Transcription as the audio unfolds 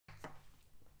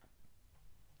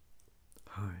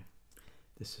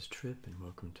This is Trip and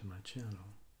welcome to my channel.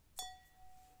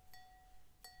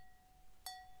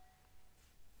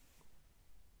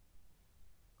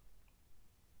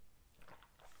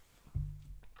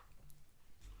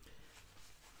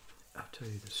 I'll tell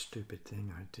you the stupid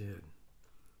thing I did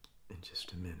in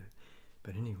just a minute.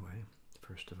 But anyway,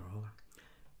 first of all,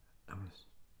 I want to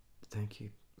thank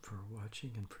you for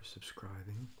watching and for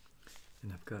subscribing.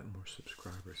 And I've got more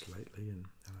subscribers lately, and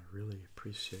I really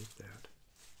appreciate that.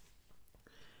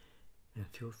 And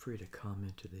feel free to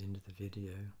comment at the end of the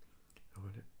video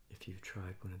or if you've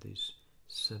tried one of these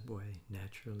Subway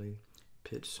naturally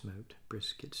pit smoked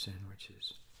brisket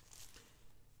sandwiches.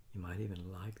 You might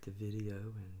even like the video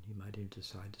and you might even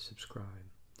decide to subscribe.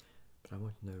 But I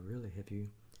want to know, really, have you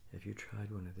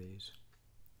tried one of these?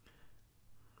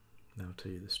 And I'll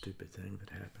tell you the stupid thing that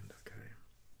happened, okay?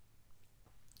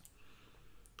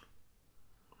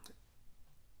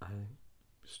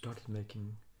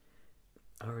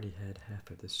 I already had half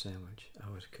of the sandwich. I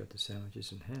always cut the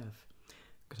sandwiches in half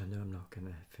because I know I'm not going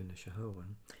to finish a whole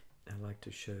one. I like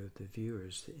to show the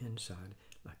viewers the inside,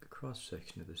 like a cross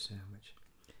section of the sandwich.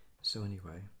 So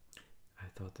anyway, I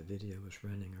thought the video was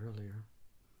running earlier,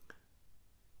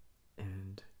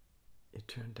 and it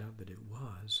turned out that it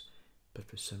was, but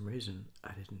for some reason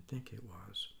I didn't think it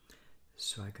was.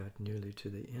 So I got nearly to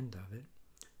the end of it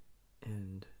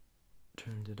and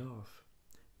turned it off,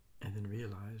 and then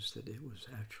realized that it was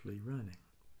actually running.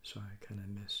 So I kind of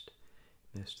messed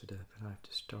it up, and I had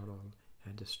to start all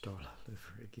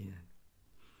over again.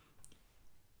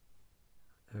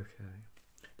 Okay,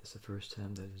 that's the first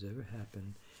time that has ever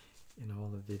happened in all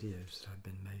the videos that I've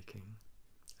been making.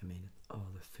 I mean,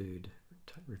 all the food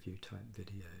review type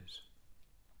videos.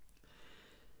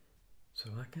 So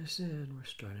like I said, we're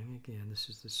starting again. This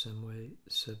is the Subway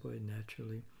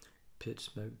naturally pit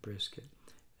smoked brisket.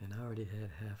 And I already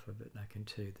had half of it, and I can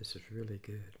tell you this is really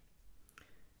good.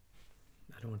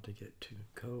 I don't want to get too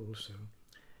cold, so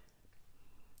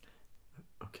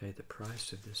okay. The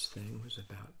price of this thing was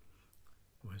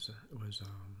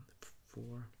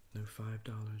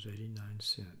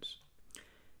 $5.89.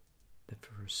 That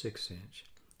for a 6-inch.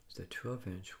 So the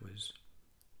 12-inch was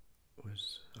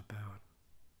about,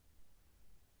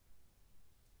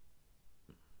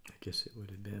 I guess it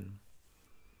would have been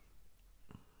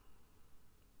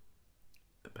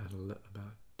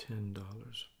about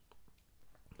 $10,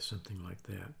 something like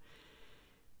that.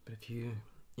 But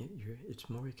it's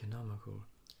more economical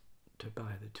to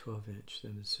buy the 12-inch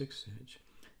than the 6-inch.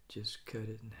 Just cut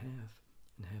it in half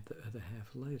and have the other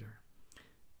half later.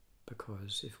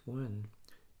 Because if one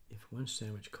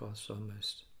sandwich costs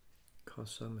almost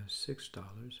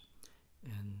 $6,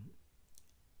 and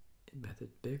by the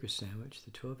bigger sandwich,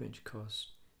 the 12-inch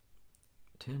costs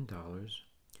 $10.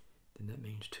 Then that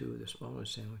means 2 of the smaller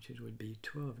sandwiches would be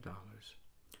 $12.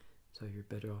 So you're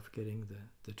better off getting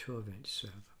the 12-inch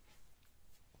sub.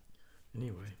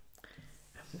 Anyway,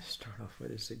 I'm going to start off with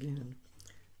this again.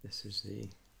 This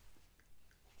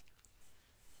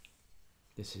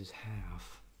is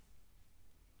half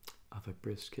of a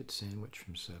brisket sandwich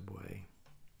from Subway.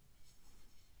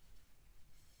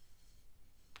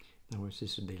 In other words,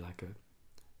 this would be like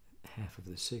half of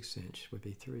the 6-inch would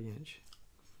be 3-inch.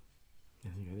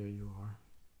 And there you are.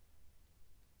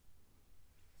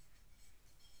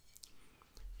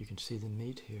 You can see the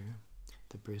meat here.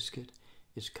 The brisket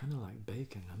is kind of like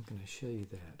bacon. I'm going to show you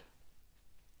that.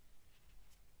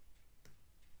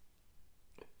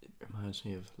 It reminds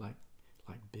me of like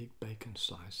big bacon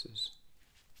slices.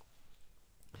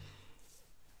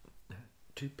 Now,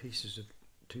 two pieces of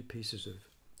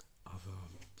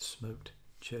smoked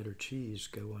cheddar cheese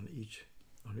go on each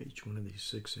one of these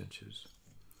 6 inches.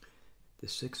 The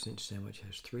 6-inch sandwich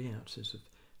has 3 ounces of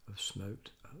the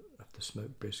smoked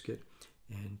brisket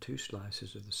and 2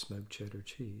 slices of the smoked cheddar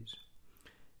cheese.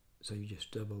 So you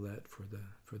just double that for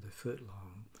the foot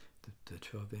long. The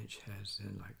 12-inch has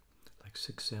then like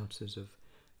 6 ounces of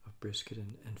brisket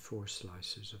and 4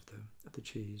 slices of the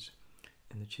cheese.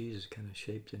 And the cheese is kind of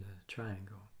shaped in a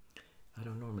triangle. I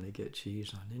don't normally get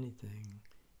cheese on anything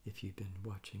if you've been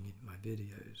watching my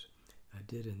videos. I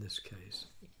did in this case.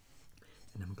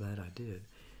 And I'm glad I did.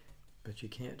 But you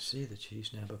can't see the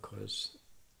cheese now because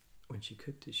when she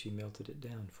cooked it, she melted it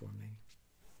down for me.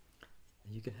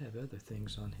 And you can have other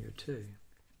things on here too.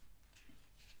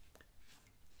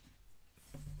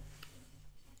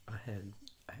 I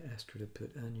asked her to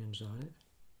put onions on it.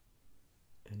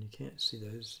 And you can't see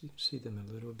those. You can see them a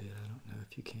little bit. I don't know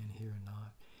if you can here or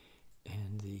not.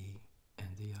 And the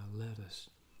lettuce.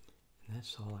 And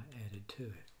that's all I added to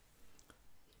it.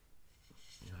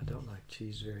 You know, I don't like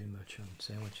cheese very much on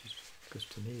sandwiches because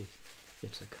to me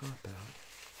it's a cop-out.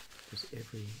 Because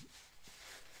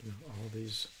all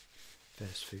these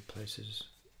fast food places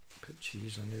put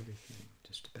cheese on everything,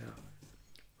 just about.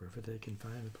 Wherever they can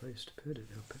find a place to put it,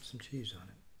 they'll put some cheese on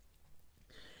it.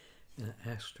 And I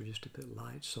asked her just to put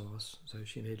light sauce, so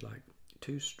she made like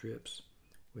 2 strips,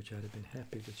 which I'd have been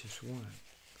happy with just one.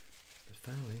 But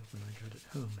finally, when I got it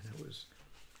home and I was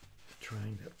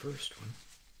trying that first one,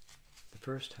 the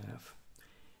first half,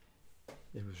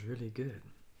 it was really good.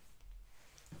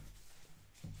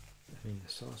 I mean,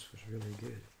 the sauce was really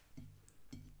good.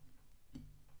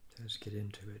 So let's get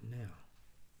into it now.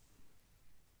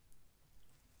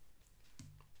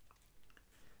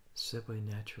 Subway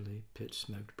Naturally Pit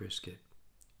Smoked Brisket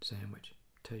Sandwich.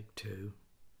 Take 2.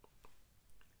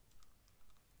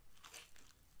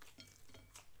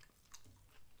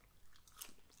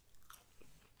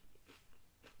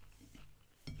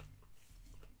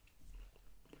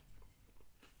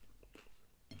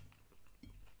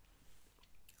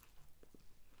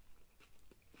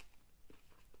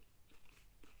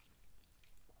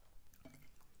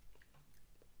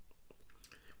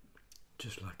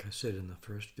 Just like I said in the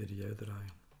first video that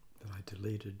I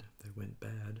deleted, that went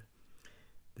bad.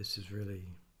 This is really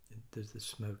the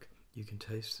smoke. You can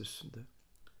taste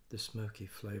the smoky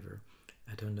flavor.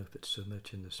 I don't know if it's so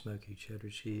much in the smoky cheddar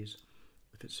cheese,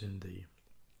 if it's in the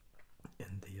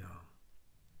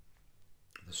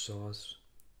sauce,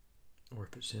 or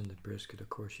if it's in the brisket. Of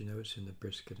course, you know it's in the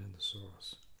brisket and the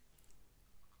sauce.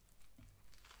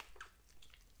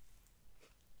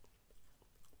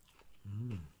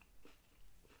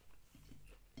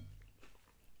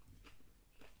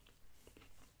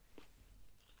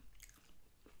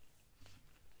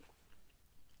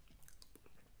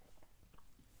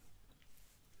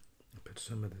 Put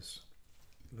some of this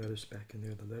lettuce back in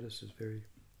there. The lettuce is very,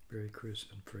 very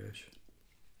crisp and fresh.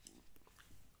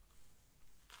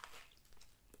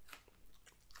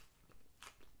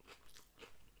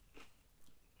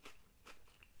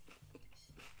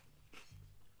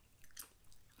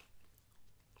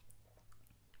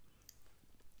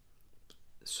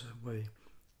 Subway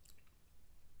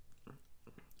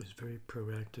is very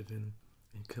proactive in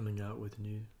coming out with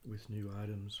new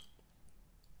items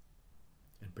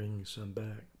and bringing some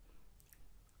back.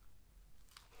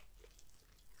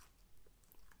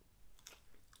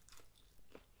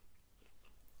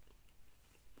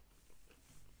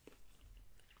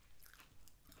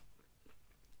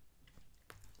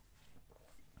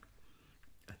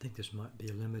 I think this might be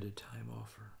a limited time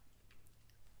offer,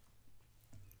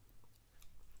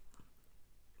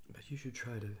 but you should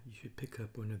pick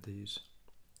up one of these.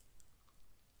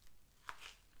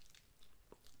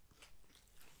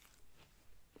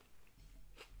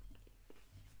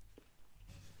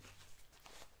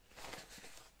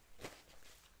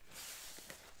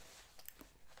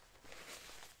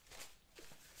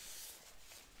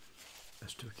 I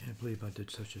still can't believe I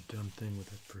did such a dumb thing with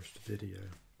that first video.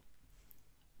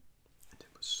 And it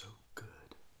was so good.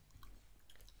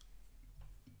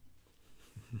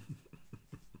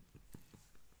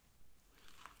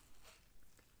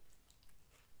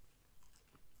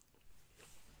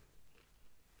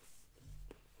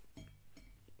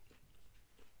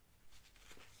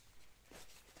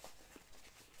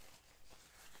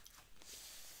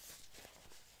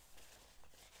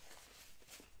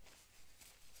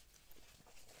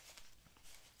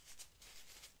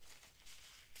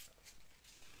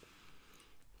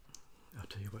 I'll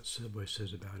tell you what Subway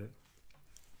says about it.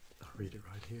 I'll read it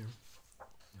right here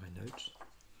in my notes.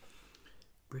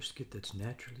 Brisket that's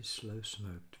naturally slow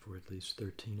smoked for at least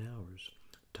 13 hours,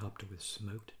 topped with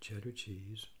smoked cheddar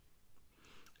cheese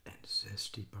and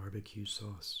zesty barbecue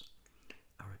sauce.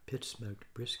 Our pit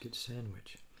smoked brisket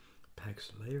sandwich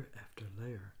packs layer after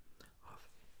layer of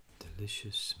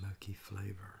delicious smoky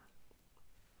flavor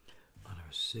on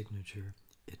our signature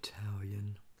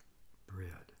Italian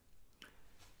bread.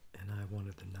 And I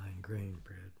wanted the 9-grain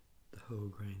bread, the whole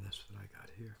grain. That's what I got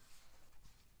here.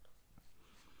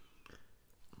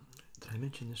 Did I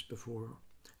mention this before?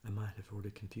 I might have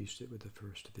already confused it with the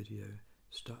first video.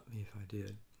 Stop me if I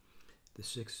did. The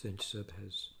 6-inch sub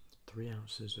has 3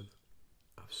 ounces of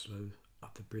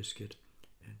the brisket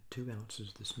and 2 ounces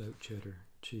of the smoked cheddar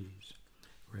cheese,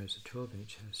 whereas the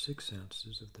 12-inch has 6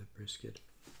 ounces of the brisket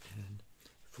and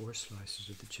 4 slices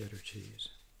of the cheddar cheese.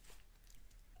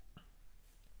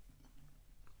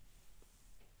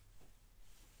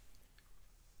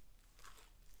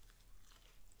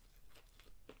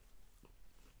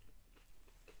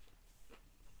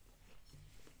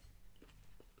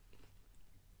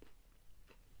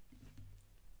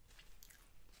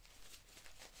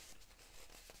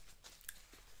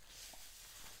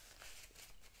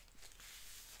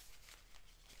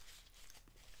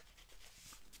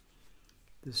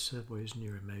 this subway is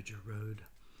near a major road,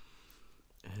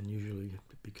 and usually you have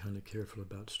to be kind of careful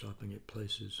about stopping at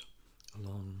places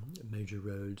along major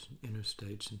roads,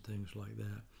 interstates, and things like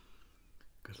that,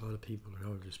 because a lot of people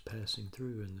are just passing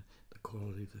through, and the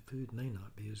quality of the food may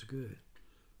not be as good.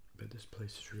 But this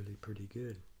place is really pretty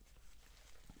good,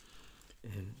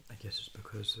 and I guess it's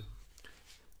because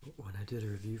when I did a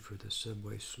review for the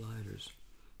Subway sliders,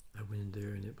 I went in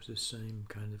there and it was the same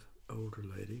kind of older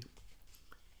lady,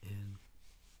 and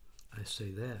I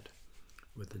say that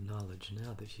with the knowledge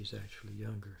now that she's actually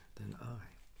younger than I.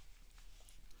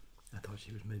 I thought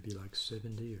she was maybe like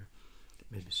 70 or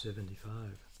maybe 75.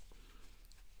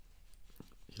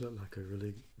 She looked like a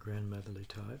really grandmotherly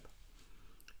type.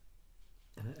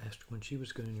 And I asked her when she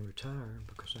was going to retire,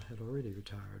 because I had already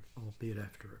retired, albeit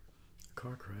after a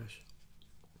car crash.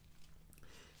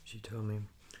 She told me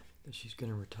that she's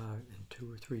going to retire in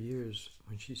 2 or 3 years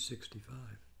when she's 65.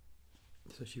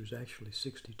 So she was actually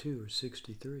 62 or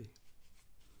 63.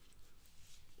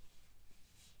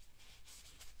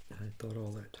 And I thought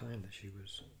all that time that she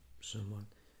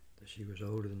was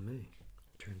older than me.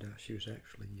 It turned out she was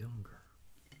actually younger.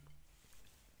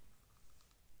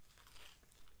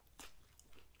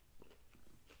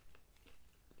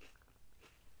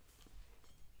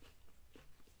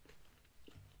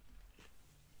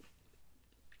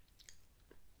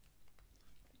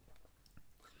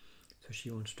 So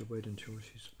she wants to wait until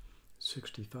she's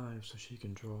 65 so she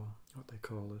can draw what they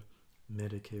call it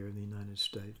Medicare in the United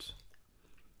States.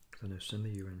 I know some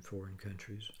of you are in foreign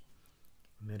countries.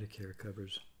 Medicare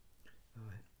covers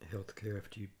health care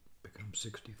after you become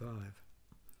 65.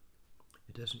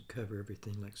 It doesn't cover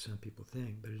everything like some people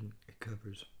think, but it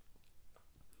covers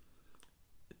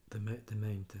the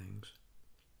main things.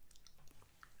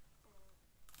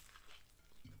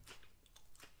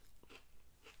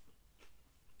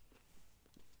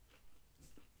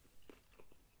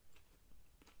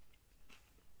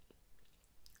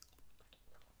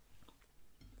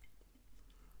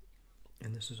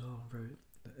 And this is all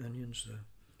the onions,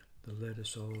 the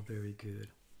lettuce, all very good.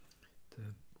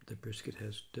 The brisket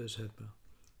does have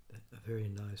a very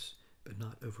nice but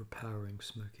not overpowering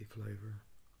smoky flavor.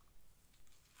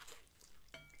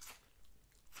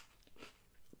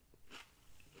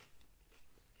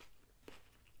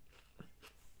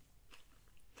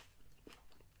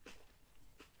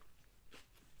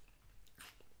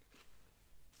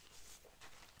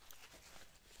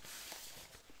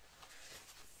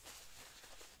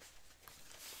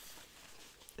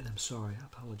 And I'm sorry, I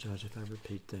apologize if I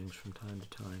repeat things from time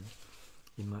to time.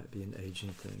 It might be an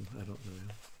aging thing, I don't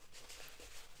know.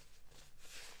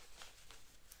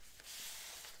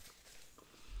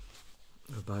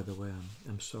 Oh, by the way,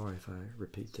 I'm sorry if I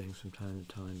repeat things from time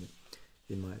to time.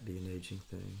 It might be an aging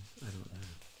thing, I don't know.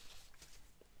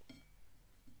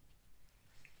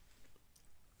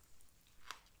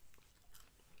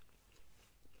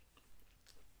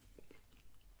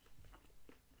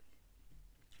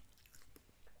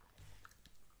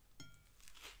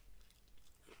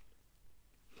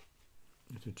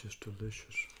 They're just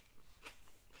delicious.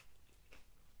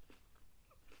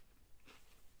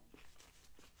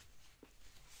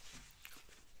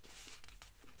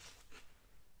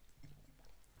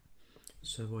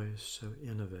 Subway is so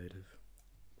innovative.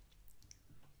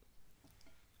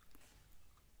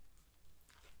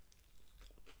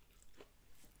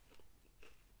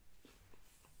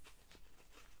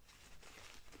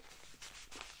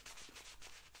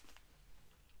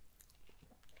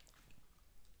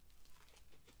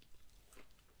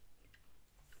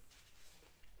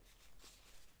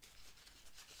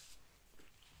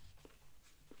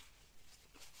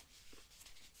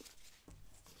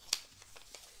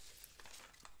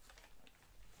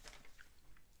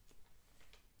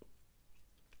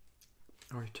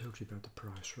 I already told you about the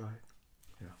price, right?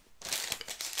 Yeah.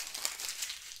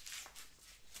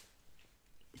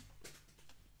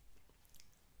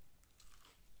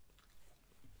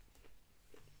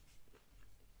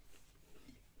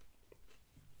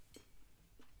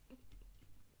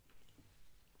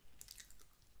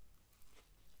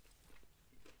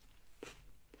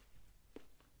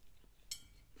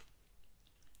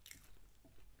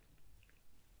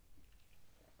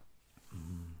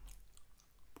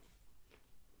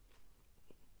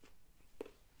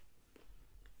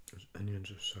 Those onions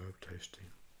are so tasty.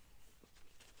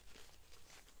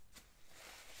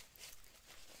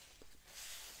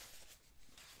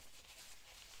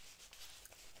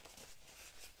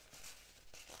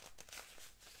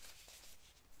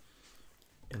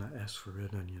 And I asked for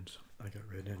red onions. I got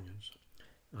red onions.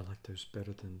 I like those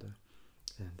better than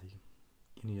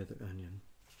any other onion.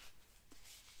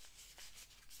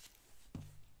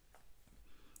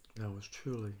 That was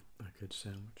truly a good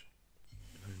sandwich.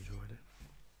 I enjoyed it.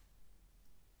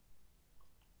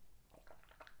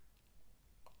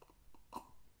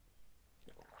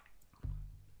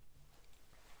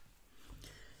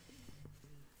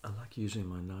 I like using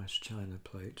my nice china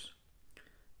plates.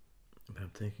 I'm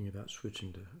thinking about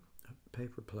switching to a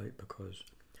paper plate because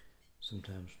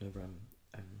sometimes whenever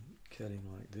I'm cutting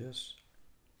like this,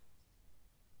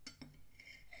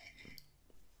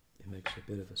 it makes a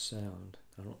bit of a sound.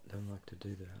 I don't like to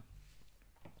do that.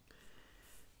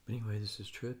 But anyway, this is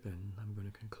Trip, and I'm going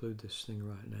to conclude this thing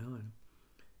right now. And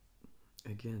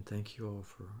again, thank you all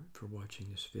for watching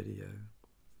this video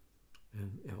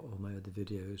and all my other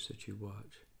videos that you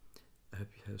watch. I hope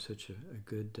you have such a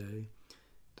good day.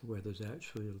 The weather's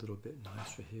actually a little bit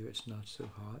nicer here. It's not so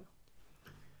hot.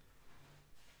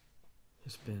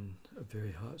 It's been a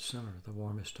very hot summer, the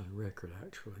warmest on record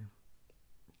actually.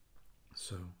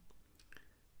 So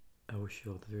I wish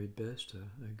you all the very best,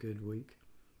 a good week,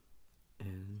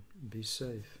 and be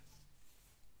safe.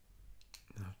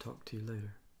 And I'll talk to you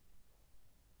later.